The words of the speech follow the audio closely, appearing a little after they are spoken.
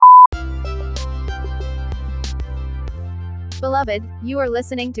Beloved, you are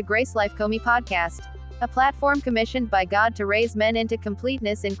listening to Grace Life Comey Podcast, a platform commissioned by God to raise men into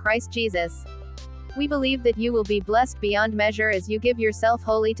completeness in Christ Jesus. We believe that you will be blessed beyond measure as you give yourself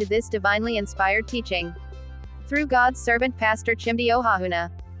wholly to this divinely inspired teaching. Through God's servant Pastor Chimdi Ohahuna.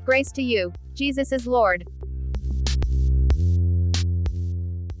 Grace to you. Jesus is Lord.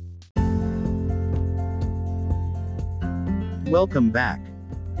 Welcome back.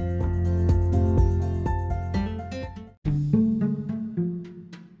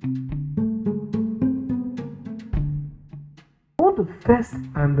 Both the first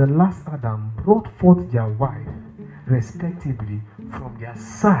and the last Adam brought forth their wife, respectively, from their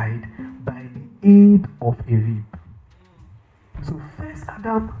side by the aid of a rib. So first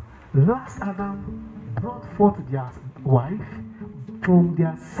Adam, last Adam brought forth their wife from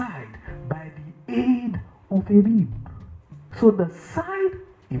their side by the aid of a rib. So the side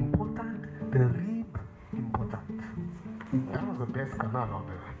important, the rib important. That was the best canal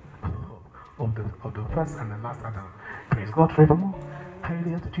of the first and the last Adam. Praise God forevermore.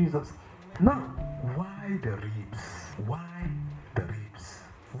 Hallelujah to Jesus. Now, why the ribs? Why the ribs?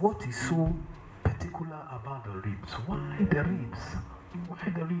 What is so particular about the ribs? Why the ribs? Why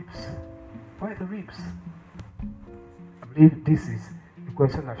the ribs? Why the ribs? I believe this is the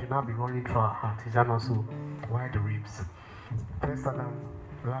question that should now be running through our heart. Is that not so? Why the ribs? First Adam,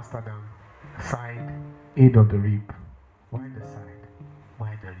 last Adam, side, aid of the rib. Why the side?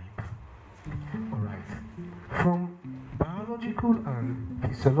 Why the rib? Alright. From biological and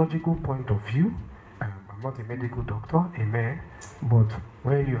physiological point of view, I'm not a medical doctor, amen, but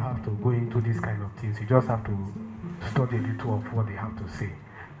when you have to go into these kind of things, you just have to study a little of what they have to say.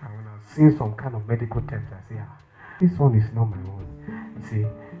 And when I've seen some kind of medical terms, I say, this one is not my own. You see,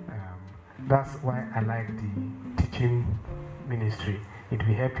 that's why I like the teaching ministry. It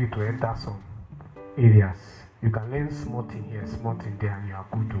will help you to enter some areas. You can learn small thing here, small thing there, and you are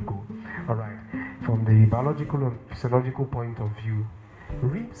good to go. Alright, from the biological and physiological point of view,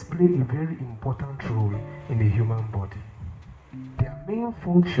 ribs play a very important role in the human body. Their main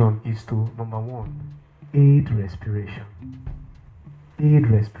function is to, number one, aid respiration. Aid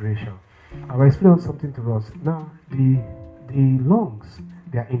respiration. I will explain something to us. Now, the lungs,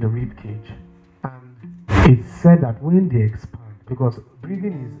 they are in the rib cage. And it's said that when they expand, because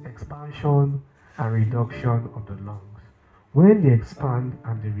breathing is expansion and reduction of the lungs. When they expand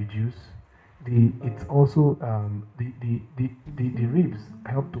and they reduce, it's also the ribs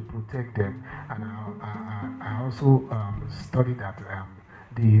help to protect them. And I also studied that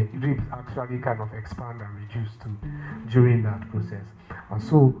the ribs actually kind of expand and reduce too during that process. And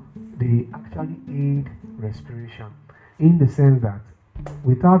so they actually aid respiration in the sense that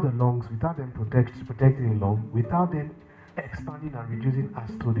without the lungs, without them protecting the lung, without them expanding and reducing as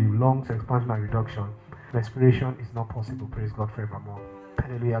to the lungs expansion and reduction, respiration is not possible. Praise God forevermore.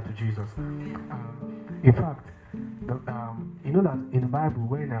 Hallelujah to Jesus. In fact, you know that in the Bible,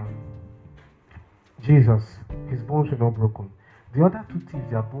 when Jesus, his bones were not broken, the other two thieves,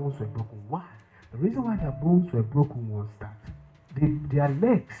 their bones were broken. Why? The reason why their bones were broken was that their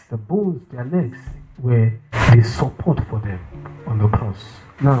legs, the bones, their legs were the support for them on the cross.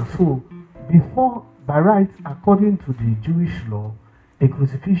 Now, so before, by right, according to the Jewish law, a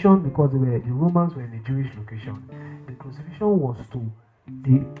crucifixion, because the Romans were in a Jewish location, the crucifixion was to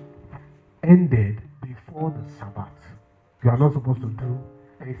be ended before the Sabbath. You are not supposed to do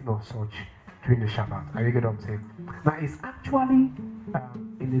anything of such during the Sabbath. Are you get what I'm saying? Now, it's actually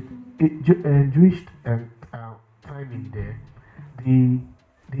in the Jewish timing there, the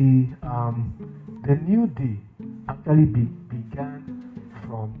new day actually began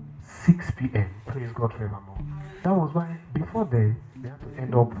from 6 p.m. Praise God forevermore. That was why before then they had to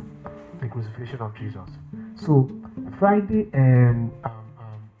end up the crucifixion of Jesus. So Friday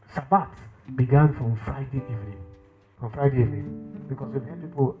Sabbath began from Friday evening. From Friday evening. Because we've heard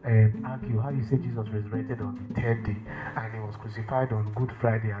people argue how you say Jesus resurrected on the third day and he was crucified on Good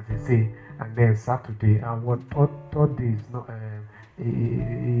Friday, as they say, and then Saturday, and what third day is not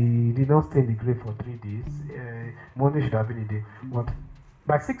he did not stay in the grave for 3 days. Monday should have been a day. But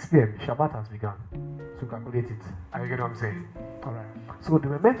by 6 p.m., Shabbat has begun. So calculate it. Are you get what I'm saying? Alright. So they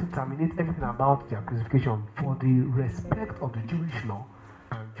were meant to terminate everything about their crucifixion for the respect of the Jewish law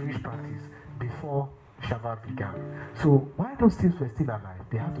and Jewish practice before Shabbat began. So while those things were still alive,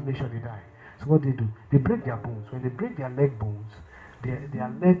 they had to make sure they die. So what they do, they break their bones. When they break their leg bones, their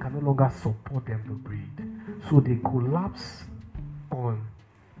leg can no longer support them to breathe. So they collapse on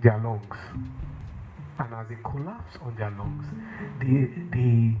their lungs. And as they collapse on their lungs,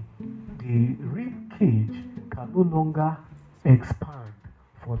 the rib cage can no longer expand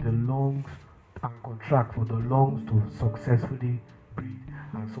for the lungs and contract for the lungs to successfully breathe.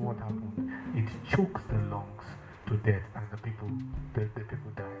 And so what happened? It chokes the lungs to death, and the people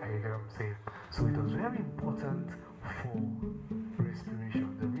die. You get what I'm saying? So it was very important for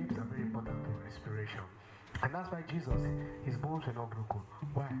respiration. The ribs are very important for respiration. And that's why Jesus, his bones were not broken.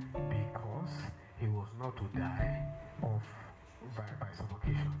 Why? Because he was not to die by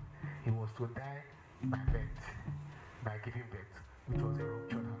suffocation. He was to die by birth, by giving birth, which was a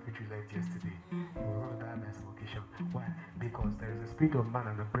rupture which we learned yesterday. He was not to die by suffocation. Why? Because there is a spirit of man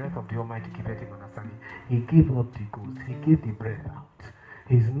and the breath of the Almighty giveth him understanding. He gave up the ghost. He gave the breath out.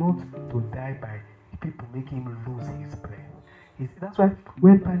 He's not to die by people making him lose his breath. That's why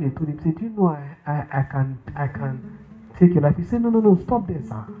when Pilate told him, said, "Do you know I can take your life?" He said, No, stop there,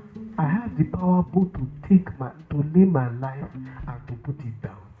 sir. I have the power both to lay my life and to put it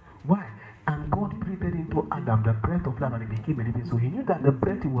down. Why? And God breathed into Adam the breath of life, and he became a living. So he knew that the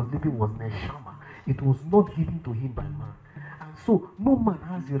breath he was living was neshama. It was not given to him by man. And so no man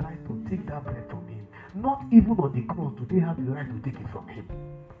has the right to take that breath from him. Not even on the cross do they have the right to take it from him.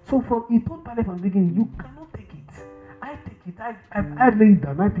 So he told Pilate from the beginning, you cannot take it. I take it. I lay it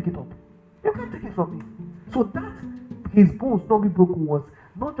down. I pick it up. You can't take it from me. So that his bones not be broken was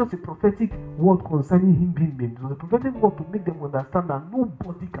not just a prophetic word concerning him being made. It was a prophetic word to make them understand that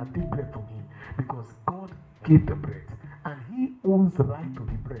nobody can take breath from him, because God gave the breath, and he owns the right to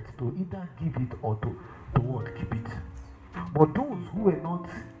the breath to either give it or to keep it. But those who were not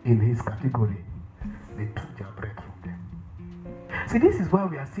in his category, they took their breath from them. See, this is why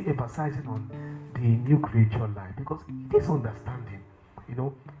we are still emphasizing on the new creature life, because it is understanding. You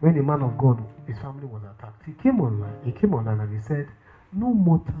know, when the man of God, his family was attacked, he came online and he said, "No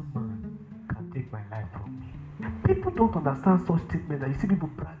mortal man can take my life from me." People don't understand such statements. That you see people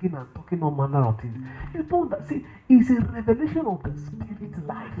bragging and talking all manner of things. You don't see, it's a revelation of the spirit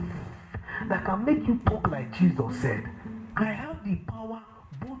life that can make you talk like Jesus said, "I have the power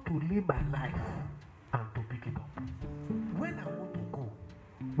both to lay my life and to pick it up. When I want to go,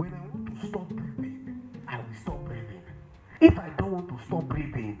 when I want to stop breathing, I will stop breathing. If I don't want to stop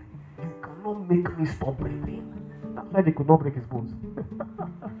breathing, you cannot make me stop breathing." That's why they could not break his bones.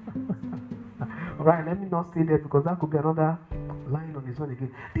 Alright, let me not stay there, because that could be another line on his own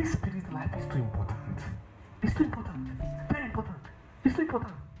again. This spirit life is too important. It's too important. Very important. It's too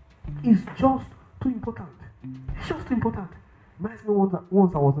important. It's just too important. It's just too important. Reminds me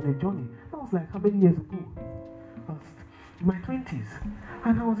once I was on a journey. That was like how many years ago? I was in my 20s.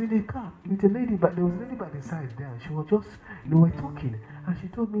 And I was in a car with a lady, but there was a lady by the side there. She was just, we were talking. And she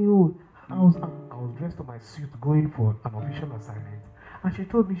told me, I was dressed in my suit going for an official assignment. And she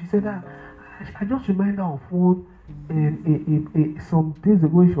told me, she said, I just remind her of one, some days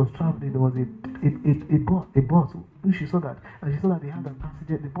ago when she was traveling, there was a bus. She saw that, and she saw that they had an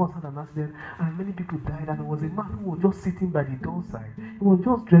accident, the bus had an accident, and many people died, and there was a man who was just sitting by the door side. He was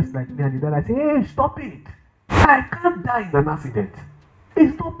just dressed like me, and he died. I said, "Hey, stop it! I can't die in an accident.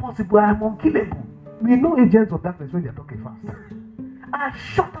 It's not possible. I am unkillable." We know agents of darkness when they are talking fast. I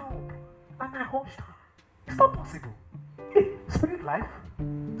shut her up, and I hushed her. It's not possible. Hey, spirit life,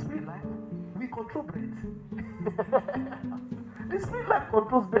 we control breath. The spirit life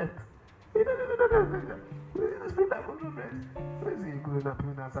controls breath. The spirit life controls breath.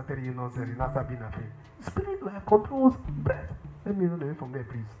 Spirit life controls breath. Let me run away from there,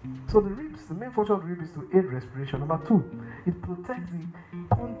 please. So the main function of the ribs is to aid respiration. Number 2, it protects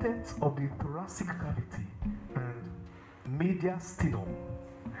the contents of the thoracic cavity and mediastinum.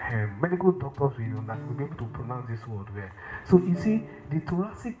 Medical doctors will be able to pronounce this word well. So you see, the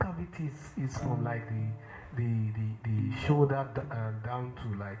thoracic cavity is from like the shoulder down to,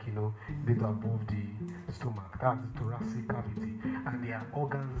 like, bit above the stomach. That's the thoracic cavity, and there are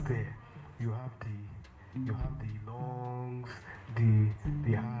organs there. You have the lungs,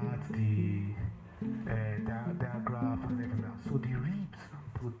 the heart, the diaphragm, and everything. So the ribs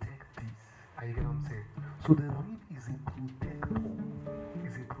protect this. Are you get what I'm saying? So the rib is a protector.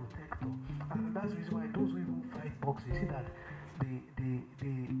 And that's the reason why those who even fight boxing, you see that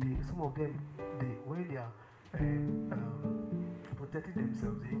some of them, when they are protecting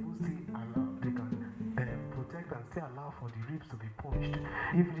themselves, they even still allow, they can protect and still allow for the ribs to be punched.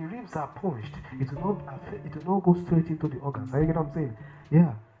 If the ribs are punched, it will not go straight into the organs. Are you get what I'm saying?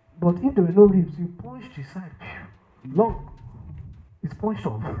 Yeah. But if there were no ribs, you punch the side, long, it's punched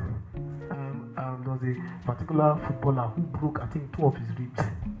off. There was a particular footballer who broke, I think, 2 of his ribs.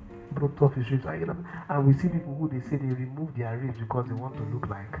 And we see people who they say they remove their ribs because they want to look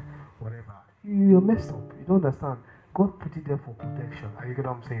like whatever. You're messed up. You don't understand. God put it there for protection. Are you get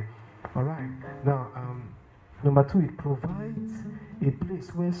what I'm saying? Alright. Now, Number 2, it provides a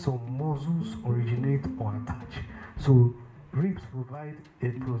place where some muscles originate or attach. So ribs provide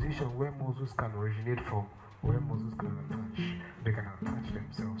a position where muscles can originate from, where muscles can attach. They can attach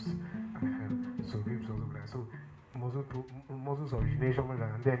themselves. So ribs also like so. Muscles origination,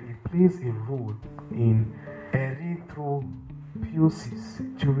 and then it plays a role in erythropoiesis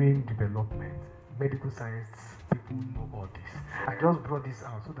during development. Medical science people know all this. I just brought this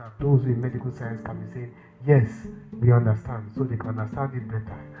out so that those in medical science can be saying, yes, we understand, so they can understand it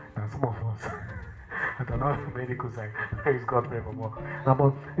better than some of us. I don't know medical science. Praise God forevermore. Now,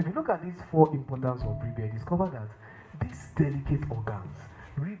 but if you look at these 4 importance of rib, I discover that these delicate organs,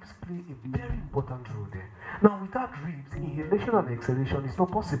 ribs play a very important role there. Now, without ribs, inhalation and exhalation is not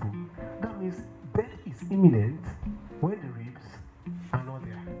possible. That means death is imminent when the ribs are not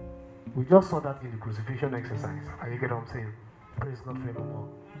there. We just saw that in the crucifixion exercise. Are you get what I'm saying? Praise God forevermore.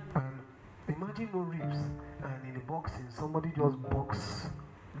 And imagine no ribs, and in the boxing, somebody just box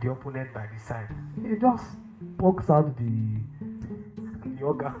the opponent by the side. He just box out the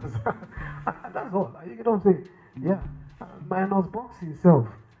organs. And that's all. Are you get what I'm saying? Yeah. Minus box itself.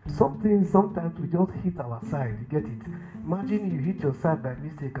 Sometimes we just hit our side. You get it? Imagine you hit your side by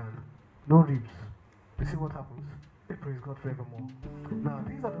mistake and no ribs. You see what happens? Praise God forevermore. Now,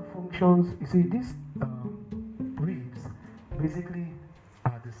 these are the functions. You see, these ribs basically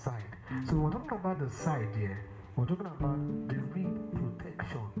are the side. So we're talking about the side here. We're talking about the rib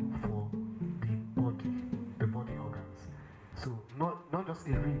protection for the body organs. So not just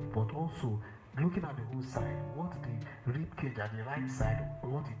a rib, but also looking at the whole side, what the rib cage at the right side,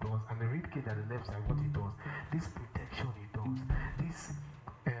 what it does, and the rib cage at the left side, what it does. This protection it does. This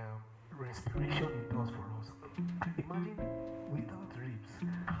respiration it does for us. Imagine without ribs,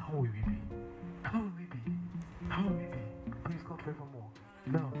 how will we be? How will we be? How will we be? Praise God forevermore.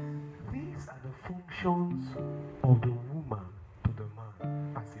 Now, these are the functions of the woman to the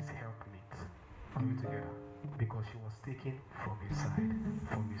man as his helpmate. Are we together? Because she was taken from his side,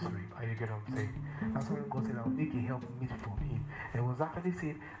 from his rib. Are you get what I'm saying? That's why God said, I will make a helpmate from him. And was actually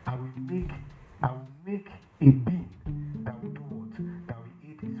saying, I will make a being that will do what? That will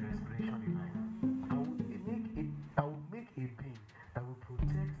aid his respiration in life. I will make a being that will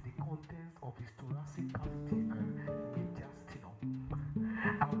protect the contents of his thoracic cavity and mediastinum.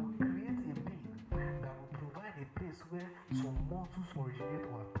 I will create a being that will provide a place where some muscles originate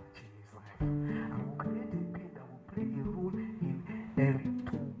or attach in his life. I will create a being that will play a role in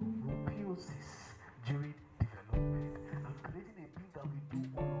erythropoiesis during development. I'm creating a being that will do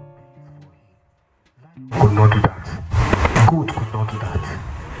all of these for him. Lion could not do that. Goat could not do that.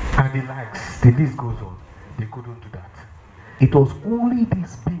 And the likes, the list goes on. They couldn't do that. It was only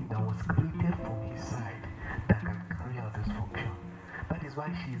this being that was created from his side that can carry out this function. That is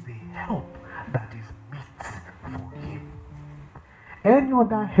why she is the help that is meet for him. Any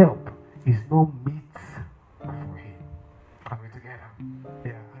other help is not meet for him. Are we together?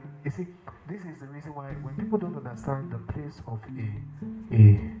 Yeah. And you see, this is the reason why when people don't understand the place of a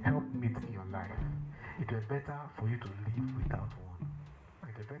helpmeet in your life, it is better for you to live without one.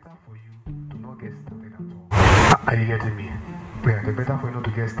 It is better for you to not get started at all. Are you getting me? Yeah, it's better for you not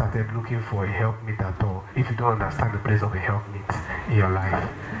to get started looking for a helpmeet at all if you don't understand the place of a helpmeet in your life.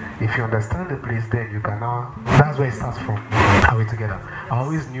 If you understand the place, then you can now, that's where it starts from. Are we together? I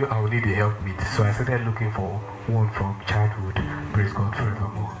always knew I would need a helpmeet, so I started looking for one from childhood. Praise God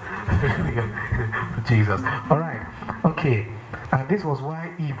forevermore. Jesus. Alright, okay. And this was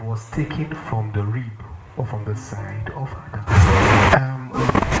why Eve was taken from the rib or from the side of Adam.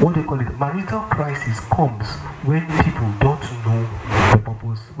 What do you call it? Marital crisis comes when people don't know the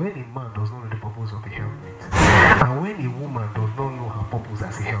purpose, when a man does not know the purpose of a helpmate, and when a woman does not know her purpose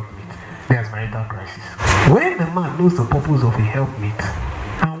as a helpmate. There's marital crisis. When the man knows the purpose of a helpmate,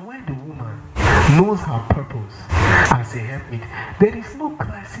 and when the woman knows her purpose as a helpmate, there is no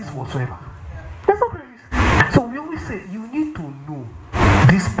crisis whatsoever. There's no crisis. So we always say you need to know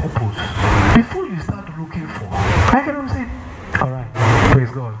this purpose before you start looking for. I can say, alright,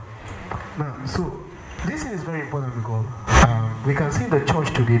 praise God. Now, so this is very important because we can see in the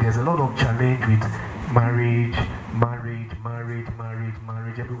church today there's a lot of challenge with marriage.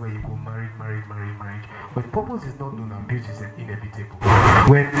 Everywhere you go, marriage. When purpose is not known, abuse is inevitable.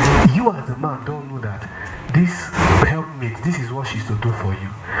 When you as a man don't know that this helpmate, this is what she's to do for you,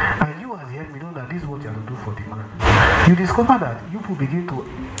 and you as a helpmate know that this is what you have to do for the man, you discover that you will begin to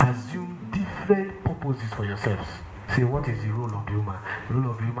assume different purposes for yourselves. Say, what is the role of the woman? The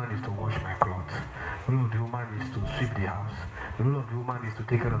role of the woman is to wash my clothes. The role of the woman is to sweep the house. The role of the woman is to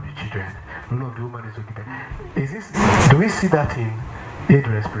take care of the children. The role of the woman is to give them. Do we see that in aid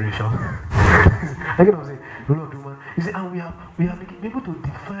respiration? I get what I'm saying? Role of the woman. You see, and we have been able to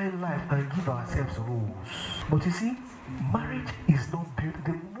define life and give ourselves roles. But you see, marriage is not built.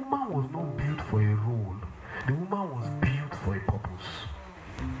 The woman was not built for a role. The woman was built for a purpose.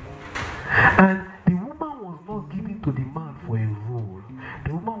 And the woman was not given to the man for a role.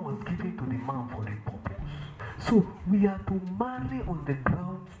 The woman was given to the man for a purpose. So we are to marry on the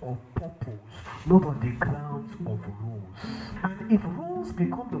grounds of purpose, not on the grounds of roles. And if roles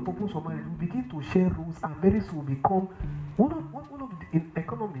become the purpose of marriage, we begin to share roles, and very soon become one of the, in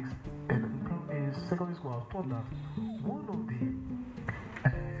economics and in secondary school, I was taught that one of the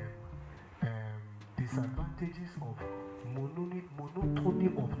disadvantages of monotony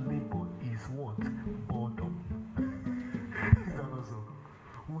of labor is what? Boredom. Is that also?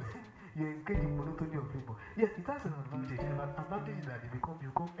 When you engage in monotony of labor, yes, it has an advantage. And an advantage is that you become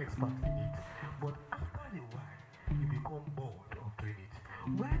expert in it. But after a while, you become bored of doing it.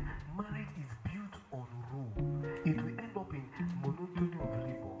 When marriage is built on rule, it will end up in monotony of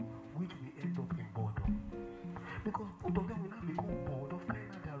labor, which will end up in boredom. Because both of them will not become bored of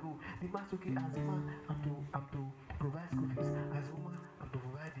carrying out their role. The man's okay, as a man, I'm to provide school fees. As a woman, I'm to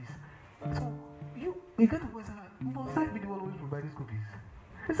provide this. So you get to question, must I be the one who is providing school fees?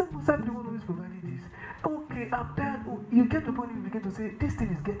 Must I be the one who is providing this? Okay, I'm tired. Oh, you get to the point you begin to say, this thing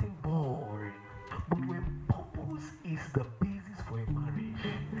is getting boring. But when purpose is the basis for a marriage,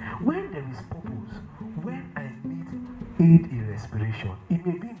 when there is purpose, when I need aid in respiration, it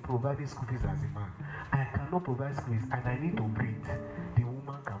may be in providing school fees as a man. I cannot provide school fees and I need to breathe. The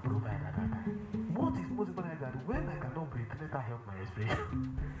woman can provide at that time. What is most important is that when I cannot breathe, let her help my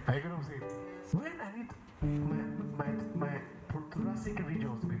respiration. Are you get what I'm saying? When I need my thoracic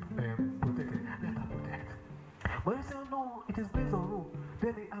regions to be protected, let her protect. When you say, oh, no, it is based on rule,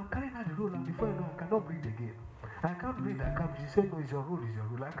 then I'm carrying out the rule, and before you know, I cannot breathe again. I can't breathe, I can't breathe. She said, no, it's your rule, it's your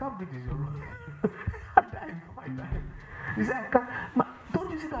rule. I can't breathe, it's your rule. I die before I die. He said, I can't. Don't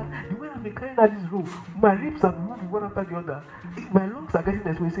you see that? The way I've been carrying out this rule, my lips are moving one after the other. My lungs are getting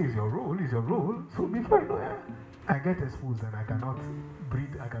exposed. Say, it's your rule, it's your rule. So before I know it, I get exposed and I cannot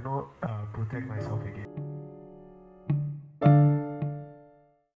breathe, I cannot protect myself again.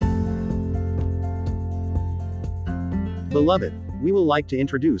 Beloved, we will like to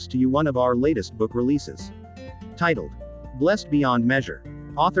introduce to you one of our latest book releases. Titled, Blessed Beyond Measure.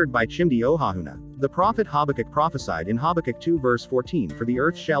 Authored by Chimdi Ohahuna. The prophet Habakkuk prophesied in Habakkuk 2 verse 14, For the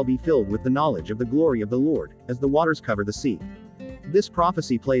earth shall be filled with the knowledge of the glory of the Lord, as the waters cover the sea. This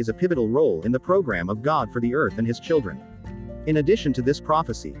prophecy plays a pivotal role in the program of God for the earth and his children. In addition to this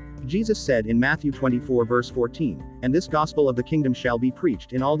prophecy, Jesus said in Matthew 24 verse 14, And this gospel of the kingdom shall be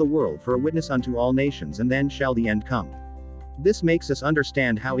preached in all the world for a witness unto all nations, and then shall the end come. This makes us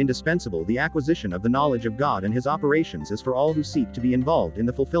understand how indispensable the acquisition of the knowledge of God and his operations is for all who seek to be involved in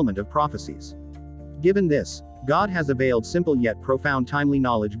the fulfillment of prophecies. Given this, God has availed simple yet profound timely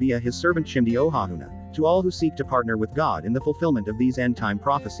knowledge via his servant Chimdi Ohahuna, to all who seek to partner with God in the fulfillment of these end-time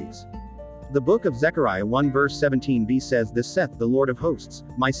prophecies. The book of Zechariah 1 verse 17b says, This saith the Lord of hosts,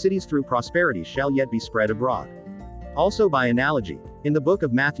 My cities through prosperity shall yet be spread abroad. Also by analogy, in the book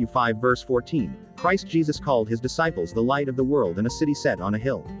of Matthew 5 verse 14, Christ Jesus called his disciples the light of the world and a city set on a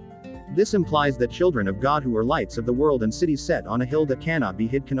hill. This implies that children of God who are lights of the world and cities set on a hill that cannot be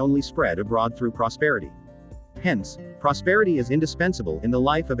hid can only spread abroad through prosperity. Hence, prosperity is indispensable in the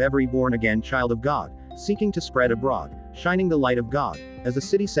life of every born-again child of God, seeking to spread abroad, shining the light of God, as a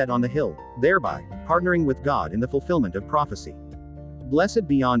city set on the hill, thereby partnering with God in the fulfillment of prophecy. Blessed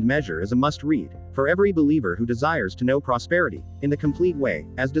Beyond Measure is a must-read, for every believer who desires to know prosperity, in the complete way,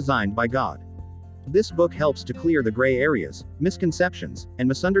 as designed by God. This book helps to clear the gray areas, misconceptions, and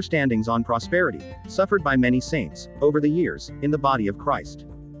misunderstandings on prosperity, suffered by many saints, over the years, in the body of Christ.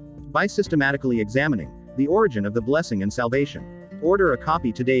 By systematically examining the origin of the blessing and salvation. Order a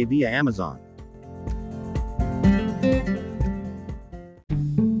copy today via Amazon.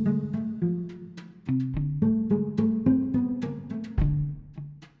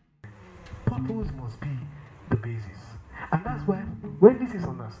 Purpose must be the basis. And that's why, when this is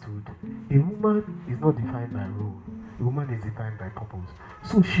understood, a woman is not defined by role. A woman is defined by purpose.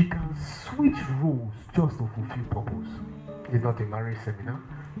 So she can switch roles just to fulfill purpose. It's not a marriage seminar.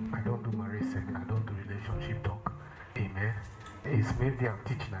 I don't do marriage seminar. I don't do relationship talk. Amen. It's maybe I'm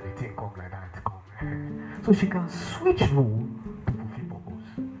teaching and the thing come like that. So she can switch role to fulfill purpose.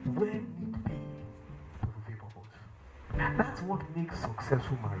 When need be to fulfill purpose. That's what makes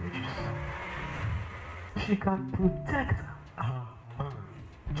successful marriages. She can protect her man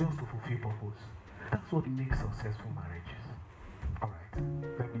just to fulfill purpose. That's what makes successful marriages. Alright,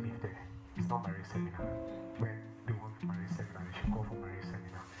 let me leave there. It's not marriage seminar. When they want marriage seminar, they should call for marriage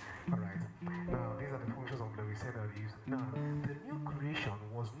seminar. Alright. Now, these are the functions of the we said that we used. Now, the new creation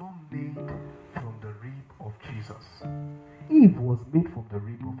was not made from the rib of Jesus. Eve was made from the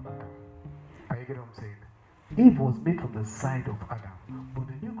rib of Adam. Are you getting what I'm saying? Eve was made from the side of Adam. But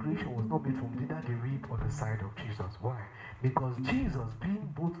the new creation was not made from either the rib or the side of Jesus. Why? Because Jesus,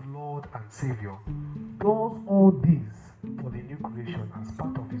 being both Lord and Savior, does all these for the new creation as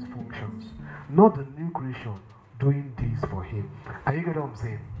part of his functions. Not the new creation doing this for him. Are you getting what I'm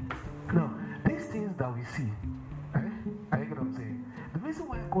saying? Now, these things that we see, are you getting what I'm saying? The reason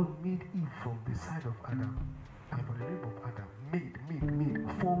why God made Eve from the side of Adam and from the rib of Adam,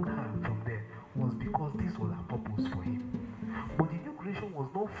 formed her from there, was because this was her purpose for him. But the new creation was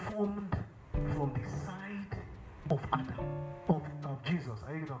not formed from the side of Adam, of Jesus.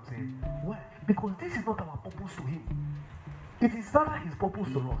 Are you getting what I'm saying? Why? Because this is not our purpose to him. It is rather his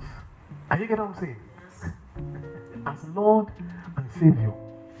purpose to us. Are you getting what I'm saying? As Lord and Savior.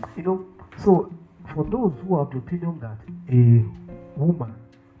 You know, so for those who have the opinion that a woman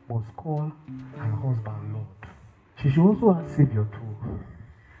must call her husband Lord, she should also have Savior too.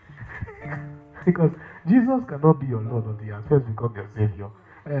 Because Jesus cannot be your Lord until he has first become your Savior.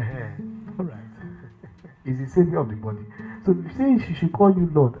 Alright. He's the Savior of the body. So if saying she should call you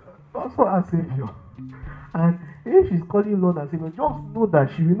Lord, also as Savior. And if she's calling you Lord and Savior, just know that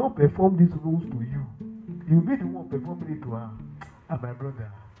she will not perform these rules to you. You'll be the one performing it to her. And my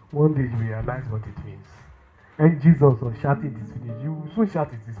brother, one day you realize what it means. And Jesus was shouting this finish. You will soon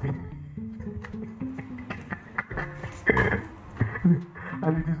shout it is finished.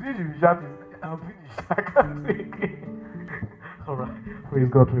 And it is finished, you shout it. I'm finished. I can't take it. Alright. Praise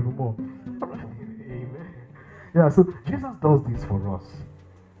God forevermore. Alright. Amen. Yeah, so Jesus does this for us.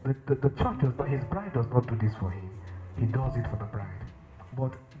 The church does not, his bride does not do this for him. He does it for the bride.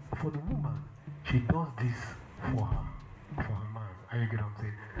 But for the woman, she does this for her man. Are you getting what I'm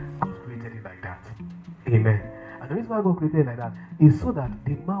saying? God created it like that. Amen. And the reason why God created it like that is so that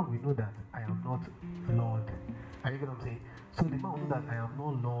the man will know that I am not Lord. Are you getting what I'm saying? So the man will know that I am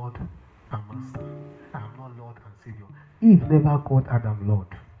not Lord and Master. I am not Lord and Savior. Eve never called Adam Lord.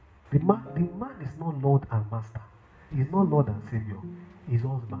 The man is not Lord and Master. He is not Lord and Savior. His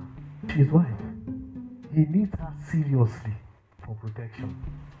husband. His wife. He needs her seriously for protection,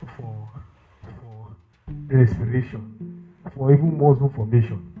 for respiration, for even muscle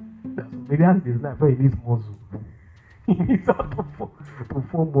formation. That's maybe that's his life, but he needs muscle. He needs how to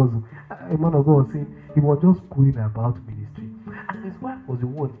form muscle. A man of God was saying he was just going about ministry. And his wife was the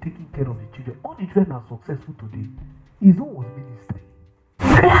one taking care of the children. All the children are successful today. His own was ministry.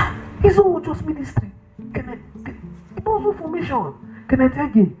 His own was just ministry. Muscle formation. Can I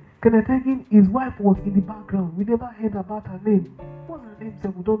tell him his wife was in the background. We never heard about her name. What's her name?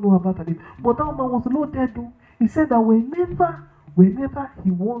 We don't know about her name. But that man was loaded though. He said that whenever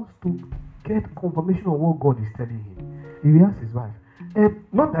he wants to get confirmation of what God is telling him, he will ask his wife.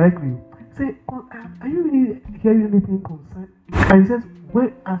 Not directly. Say, are you really hearing anything concerned? And he says,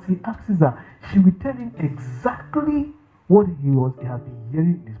 as he asks her, she will tell him exactly what he has been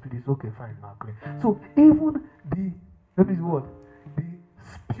hearing in the spirit. It's okay, fine, now clear. So even the spiritual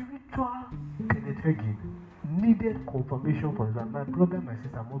Kenneth needed confirmation for his life. My brother, my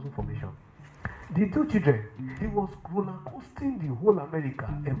sister, muscle formation. The two children, he was roller coasting the whole America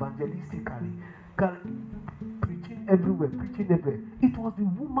evangelistically, preaching everywhere. It was the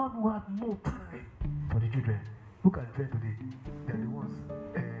woman who had no time for the children. Look at the children today. They're the ones.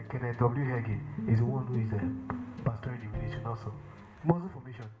 Kenneth W. Hagin is the one who is pastoring the ministry also. Muscle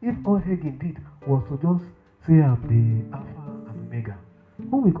formation. If all Hagin did was to just say I'm the Alpha and Omega,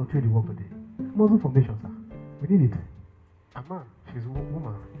 who will continue the work today? Muscle formation, sir. We need it. A man, she's a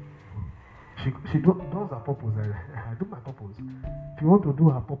woman. She does her purpose. I do my purpose. If you want to do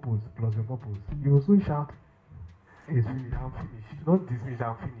her purpose plus your purpose, you will soon shout, it's finished, I'm finished. Not dismissed,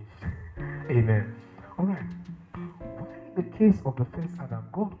 I'm finished. Amen. Alright. In the case of the first Adam,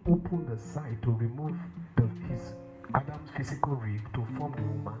 God opened the side to remove Adam's physical rib to form the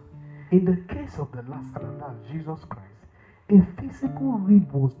woman. In the case of the last Adam, that's Jesus Christ, a physical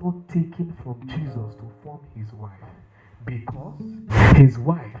rib was not taken from Jesus to form his wife. Because his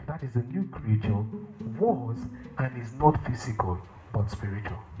wife, that is a new creature, was and is not physical but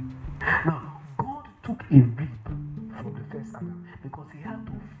spiritual. Now, God took a rib from the first Adam because he had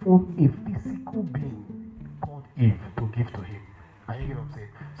to form a physical being called Eve to give to him. Are you hearing what I'm saying?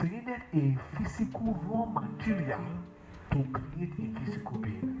 So he needed a physical raw material to create a physical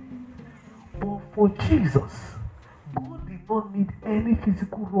being. But for Jesus, God did not need any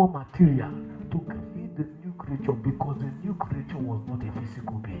physical raw material to create the new creature because the new creature was not a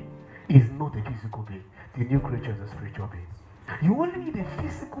physical being. It's not a physical being. The new creature is a spiritual being. You only need a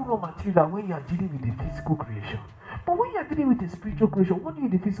physical raw material when you are dealing with the physical creation. But when you are dealing with the spiritual creation, what do you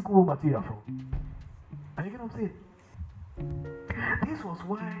need the physical raw material for? Are you getting what I'm saying? This was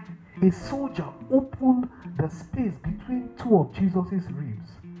why a soldier opened the space between two of Jesus'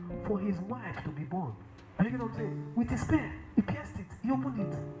 ribs for his wife to be born. Are you getting what I'm saying? With a spear, he pierced it, he opened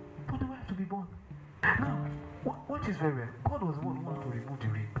it for the wife to be born. Now, what is very well, God was the one who wanted to remove the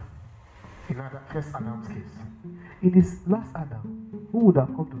rib. In first Adam's case. In his last Adam, who would have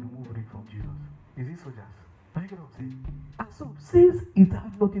come to remove rib from Jesus? Is it soldiers? Are you getting what I'm saying? And so, since it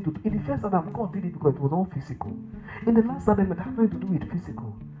had nothing to do, in the first Adam, God did it because it was all physical. In the last Adam, it had nothing to do with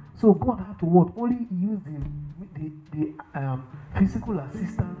physical. So God had to what? Only use the physical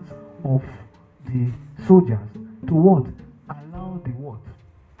assistance of the soldiers to what? Allow the what?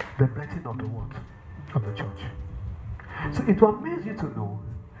 The birthing of the what? Of the church. So it will amaze you to know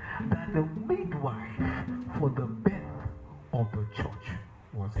that the midwife for the birth of the church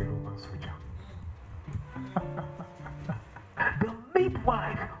was a Roman soldier. The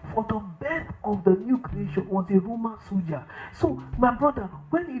midwife for the birth of the new creation was a Roman soldier. So, my brother,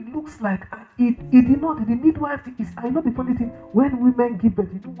 when it looks like it did not, the midwife is, I know the funny thing, when women give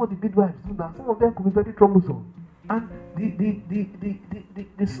birth, you know what the midwives do now? Some of them could be very troublesome. And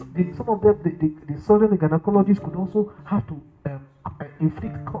some of them, the surgeon and gynecologists could also have to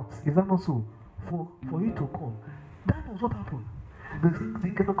inflict cuts. Is that not so? For it to come. That was what happened. The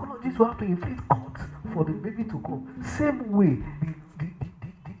gynecologists will have to inflict cuts for the baby to come. Same way,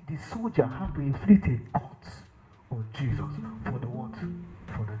 the soldier had to inflict a cut on Jesus for the what?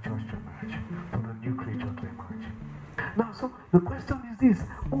 For the church to emerge, for the new creature to emerge. Now, so the question is this: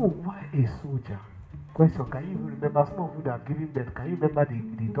 oh, why a soldier? Question: can you remember some of you that are giving birth? Can you remember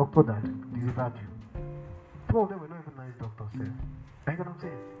the doctor that delivered you? Some of them were not even nice doctors. You know what I'm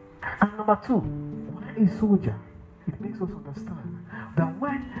saying? And number two, why a soldier? It makes us understand that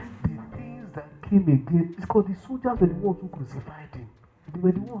when the things that came again, it's because the soldiers were the ones who crucified him. They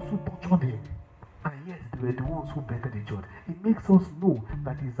were the ones who tortured him. And yet they were the ones who bettered the church. It makes us know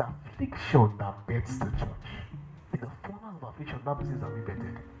that it's affliction that bets the church. In the fullness of affliction, Bible says that we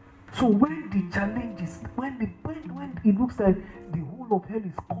bettered. So when the challenge is, when it looks like the whole of hell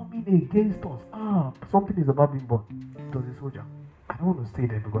is coming against us, something is about being born. It was a soldier. I don't want to stay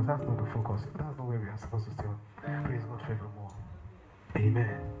there because that's not the focus. That's not where we are supposed to stay on. Praise God forevermore.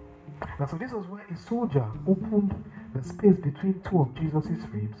 Amen. Now, so this was why a soldier opened the space between two of Jesus'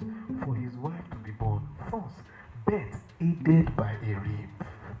 ribs for his wife to be born. First, birth aided by a rib.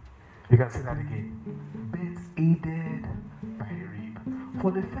 You can say that again. Birth aided by a rib.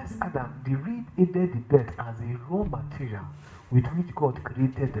 For the first Adam, the rib aided the birth as a raw material with which God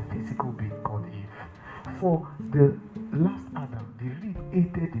created the physical being called Eve. For the last Adam, the rib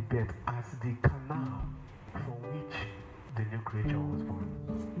aided the birth as the canal from which the new creature was born.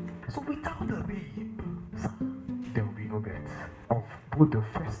 So without the rib, there will be no birth of both the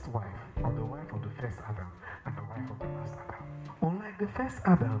first wife, or the wife of the first Adam, and the wife of the last Adam. Unlike the first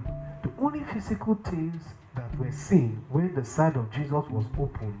Adam, the only physical things that were seen when the side of Jesus was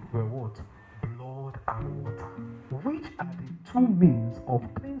opened were what? Blood and water, which are the two means of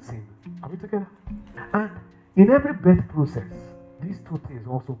cleansing. Are we together? And in every birth process, these two things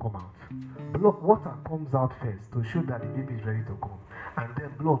also come out. Water comes out first to show that the baby is ready to come, and then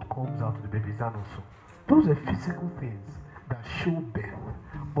blood comes out to the baby's hand also. Those are physical things that show birth.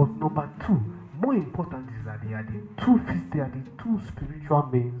 But number two, more important is that they are the two spiritual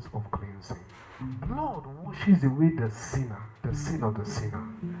means of cleansing. Blood washes away the sin of the sinner.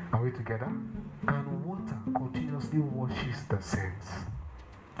 Are we together? And water continuously washes the sins.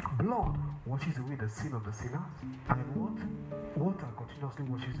 Blood washes away the sin of the sinners, and what? Water continuously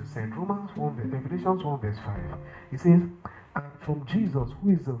washes the sin. Revelations 1 verse 5. It says, and from Jesus, who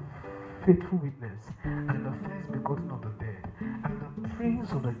is the faithful witness, and the first begotten of the dead, and the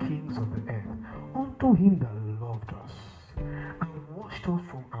prince of the kings of the earth, unto him that loved us, and washed us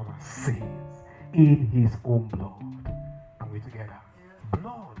from our sins in his own blood. Are we together?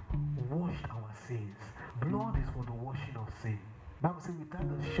 Blood washed our sins. Blood is for the washing of sin. The Bible says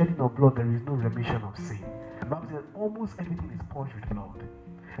without the shedding of blood, there is no remission of sin. The Bible says almost everything is purged with blood.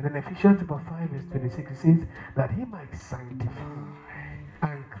 And then Ephesians chapter 5 verse 26, it says that he might sanctify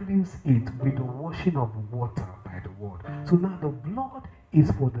and cleanse it with the washing of water by the word. So now the blood is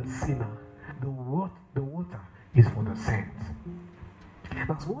for the sinner. The water is for the saints.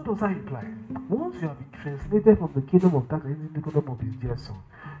 Now, so what does that imply? Once you have been translated from the kingdom of darkness into the kingdom of his dear son,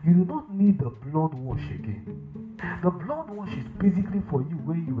 you do not need the blood wash again. The blood wash is basically for you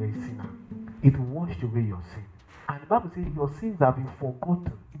when you were a sinner. It washed away your sin. And the Bible says your sins have been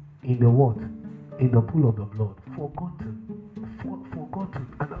forgotten in the what? In the pool of the blood. Forgotten. God to,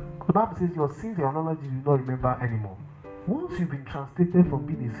 and the Bible says your sins and your knowledge you will not remember anymore. Once you've been translated from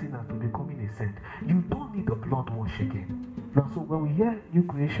being a sinner to becoming a saint, you don't need the blood wash again. Now, so when we hear new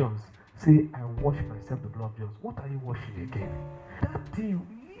creations say, I wash myself the blood of Jesus, what are you washing again? That thing,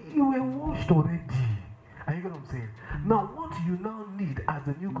 you were washed already. Are you get what I'm saying? Now, what you now need as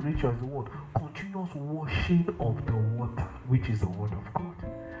the new creature is the word, continuous washing of the water, which is the word of God.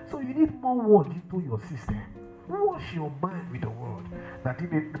 So you need more word into your system. Wash your mind with the word. That the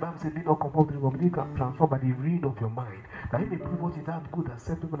Bible says, be not conformed to the world, but transformed by the renewing of your mind. That you may prove what is that good,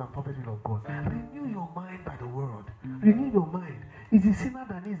 acceptable, and perfect will of God. Renew your mind by the word. Renew your mind. It's the sinner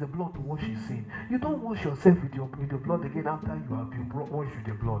that needs the blood to wash his sin. You don't wash yourself with your blood again after you have been washed with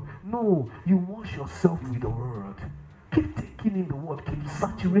the blood. No, you wash yourself with the word. Keep taking in the word. Keep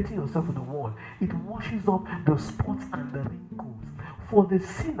saturating yourself with the word. It washes up the spots and the wrinkles. For the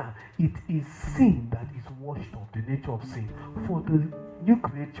sinner, it is sin that is washed off, the nature of sin. For the new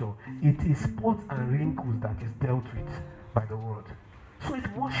creature, it is spots and wrinkles that is dealt with by the word. So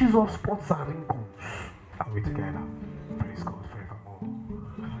it washes off spots and wrinkles. Are we together? Praise God forevermore.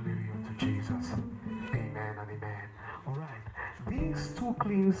 Hallelujah to Jesus. Amen and amen. Alright. These two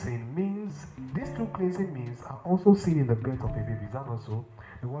cleansing means are also seen in the birth of a baby. Is that also?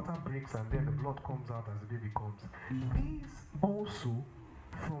 The water breaks and then the blood comes out as the baby comes. These also,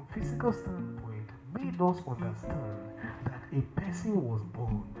 from physical standpoint, made us understand that a person was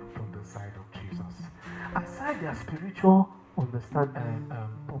born from the side of Jesus. Aside their spiritual purpose,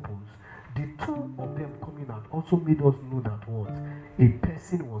 the two of them coming out also made us know that what? A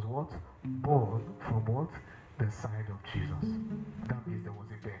person was what? Born from what? The side of Jesus. That means there was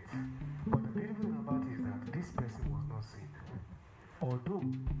a birth. But the beautiful thing about it is that this person was not seen. Although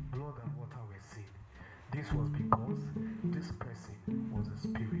blood and water were seen, this was because this person was a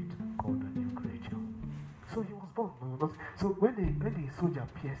spirit called the new creature. So he was born. So when the soldier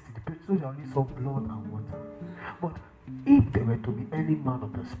pierced it, the soldier only saw blood and water. But if there were to be any man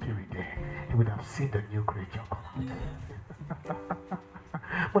of the spirit there, he would have seen the new creature come out.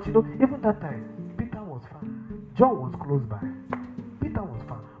 But even that time, Peter was far. John was close by. Peter was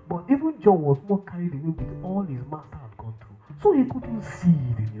far. But even John was more carried away with all his master had gone through. So he couldn't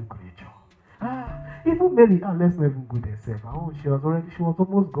see the new creature. Even Mary, let's not even go there herself. She was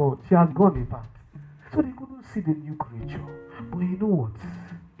almost gone. She had gone in fact. So they couldn't see the new creature. But you know what?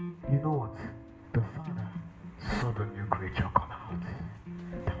 The Father saw the new creature come out.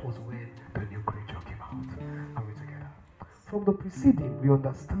 That was when the new creature came out. Are we together? From the preceding, we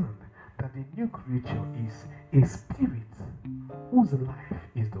understand that the new creature is a spirit whose life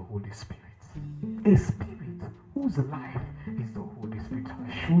is the Holy Spirit. A spirit whose life is the Holy Spirit.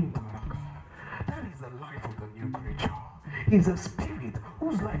 That is the life of the new creature. He's a spirit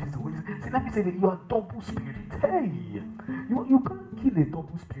whose life is the Holy Spirit. See, let me say that you are double spirit. Hey, you can't kill a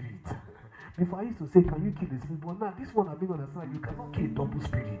double spirit. Before I used to say, can you kill a spirit? But now this one I'm being understand, you cannot kill a double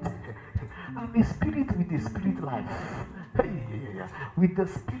spirit. I'm a spirit with a spirit life. Hey, with the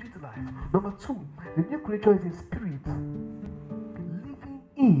spirit life. Number two, the new creature is a spirit living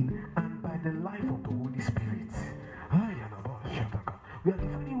in and by the life of the Holy Spirit. We are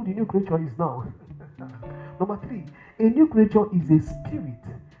defining who the new creature is now. Number three, a new creature is a spirit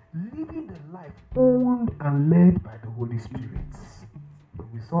living the life owned and led by the Holy Spirit.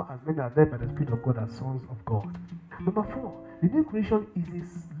 We saw as many are led by the Spirit of God as sons of God. Number four, the new creation is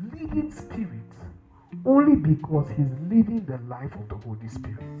a living spirit only because he's living the life of the Holy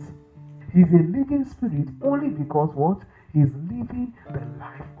Spirit. He's a living spirit only because what? He's living the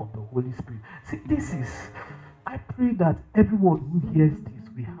life of the Holy Spirit. See, I pray that everyone who hears this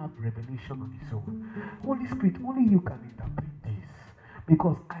will have revelation on his own. Holy Spirit, only you can interpret this.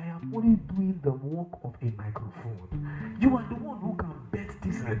 Because I am only doing the work of a microphone. You are the one who can bet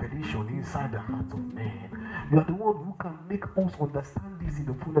this revelation inside the hearts of men. You are the one who can make us understand this in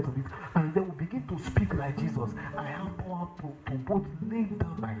the fullness of it. And then we begin to speak like Jesus. I have power to both lay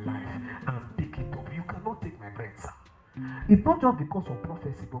down my life and pick it up. You cannot take my breath, sir. It's not just because of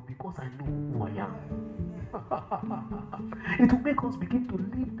prophecy, but because I know who I am. It will make us begin to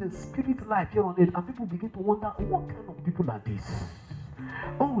live the spirit life here on earth, and people begin to wonder, what kind of people are these?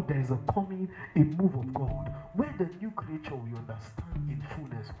 Oh, there is a move of God, where the new creature will understand in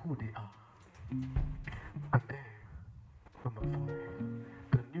fullness who they are. And then, number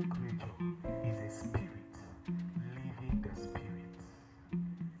 5, the new creature is a spirit living the spirit.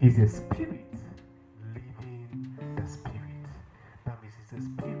 Is a spirit living the spirit. That means it's a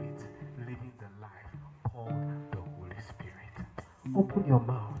spirit living the life called the Holy Spirit. Open your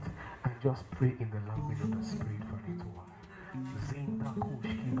mouth and just pray in the language of the Spirit for a little while. Zinda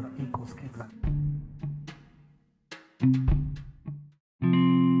kush kibra ikos kibra.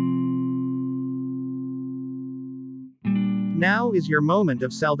 Now is your moment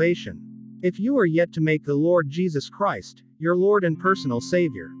of salvation. If you are yet to make the Lord Jesus Christ your Lord and personal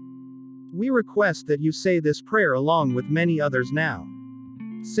Savior, we request that you say this prayer along with many others now.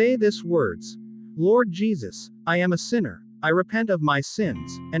 Say these words: Lord Jesus, I am a sinner. I repent of my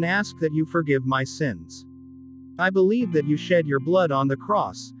sins, and ask that you forgive my sins. I believe that you shed your blood on the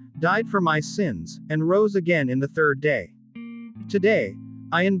cross, died for my sins, and rose again in the third day. Today,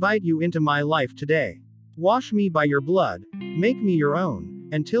 I invite you into my life today. Wash me by your blood, make me your own,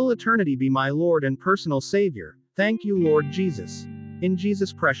 until eternity be my Lord and personal Savior. Thank you, Lord Jesus. In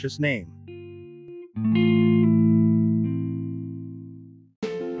Jesus' precious name.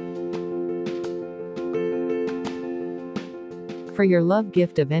 For your love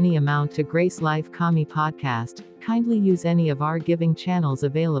gift of any amount to Grace Life Kami Podcast, kindly use any of our giving channels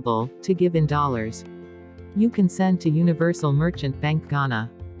available to give in dollars. You can send to Universal Merchant Bank Ghana.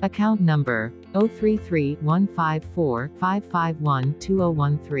 Account number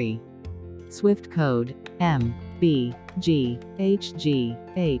 033-154-551-2013. Swift code MBGHGHAC.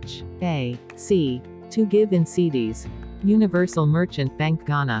 To give in cedis. Universal Merchant Bank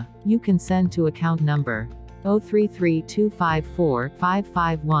Ghana. You can send to account number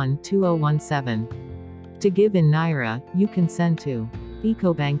 033-254-551-2017. To give in Naira, you can send to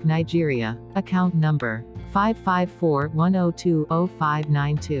Ecobank Nigeria. Account number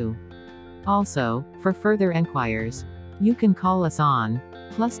 554-102-0592. Also, for further enquiries, you can call us on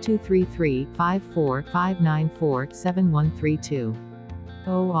 +233-54-594-7132.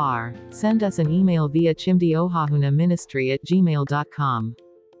 or send us an email via chimdiohahunaministry@gmail.com.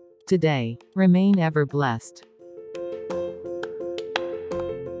 Today, remain ever blessed.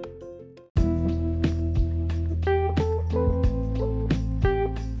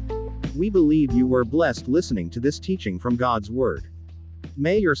 We believe you were blessed listening to this teaching from God's Word.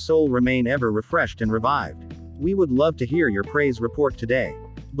 May your soul remain ever refreshed and revived. We would love to hear your praise report today.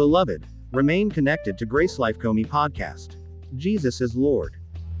 Beloved, remain connected to Grace Life Kami Podcast. Jesus is Lord.